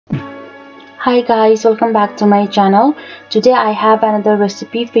Hi guys, welcome back to my channel. Today I have another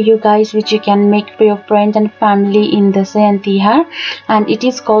recipe for you guys which you can make for your friend and family in the and Tihar, and it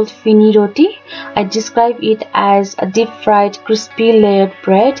is called Phini Roti. I describe it as a deep fried crispy layered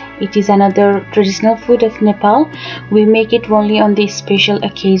bread. It is another traditional food of Nepal. We make it only on this special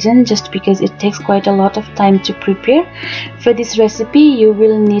occasion just because it takes quite a lot of time to prepare. For this recipe you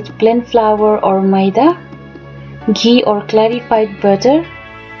will need plain flour or maida, ghee or clarified butter,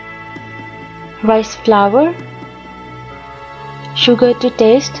 rice flour, sugar to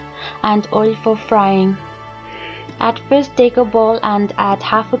taste, and oil for frying. At first, take a bowl and add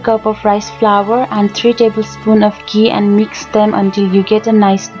half a cup of rice flour and 3 tablespoons of ghee and mix them until you get a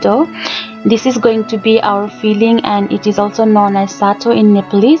nice dough. This is going to be our filling, and it is also known as sato in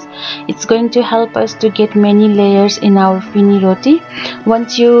Nepalese. It's going to help us to get many layers in our Phini Roti.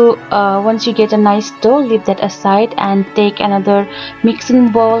 Once you get a nice dough, leave that aside and take another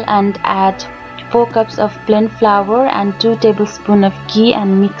mixing bowl and add 4 cups of plain flour and 2 tablespoons of ghee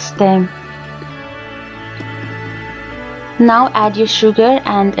and mix them. Now add your sugar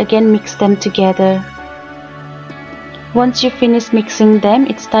and again mix them together. Once you finish mixing them,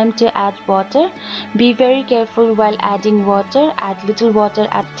 it's time to add water. Be very careful while adding water. Add little water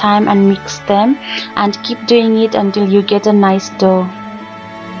at a time and mix them, and keep doing it until you get a nice dough.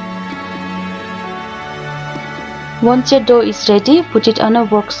 Once your dough is ready, put it on a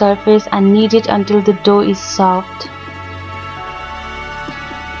work surface and knead it until the dough is soft.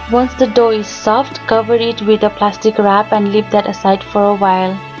 Once the dough is soft, cover it with a plastic wrap and leave that aside for a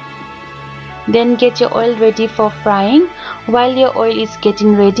while. Then get your oil ready for frying. While your oil is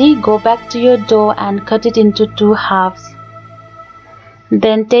getting ready, go back to your dough and cut it into 2 halves.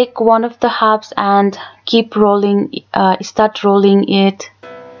 Then take one of the halves and start rolling it.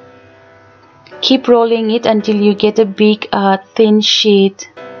 Keep rolling it until you get a big thin sheet.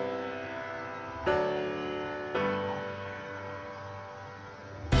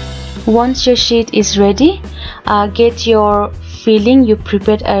 Once your sheet is ready, get your filling you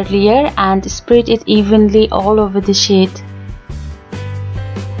prepared earlier and spread it evenly all over the sheet.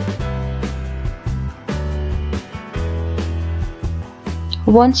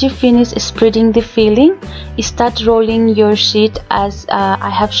 Once you finish spreading the filling, start rolling your sheet as I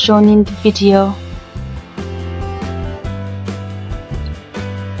have shown in the video.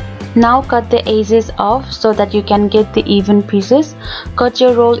 Now cut the edges off so that you can get the even pieces. Cut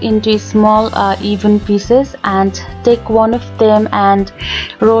your roll into small even pieces and take one of them and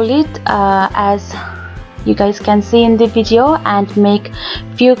roll it as you guys can see in the video, and make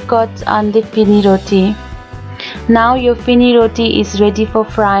few cuts on the Phini Roti. Now your Phini Roti is ready for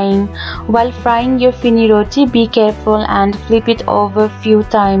frying. While frying your Phini Roti, be careful and flip it over few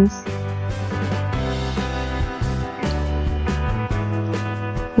times.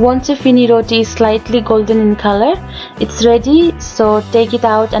 Once your Phini Roti is slightly golden in color, it's ready, so take it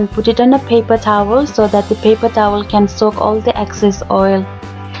out and put it on a paper towel so that the paper towel can soak all the excess oil.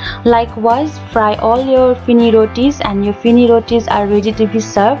 Likewise, fry all your Phini Rotis and your Phini Rotis are ready to be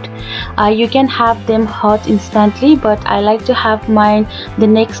served. You can have them hot instantly, but I like to have mine the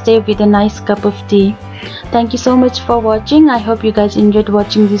next day with a nice cup of tea. Thank you so much for watching. I hope you guys enjoyed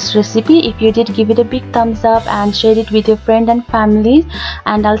watching this recipe. If you did, give it a big thumbs up and share it with your friend and family,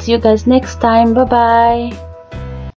 and I'll see you guys next time. Bye bye.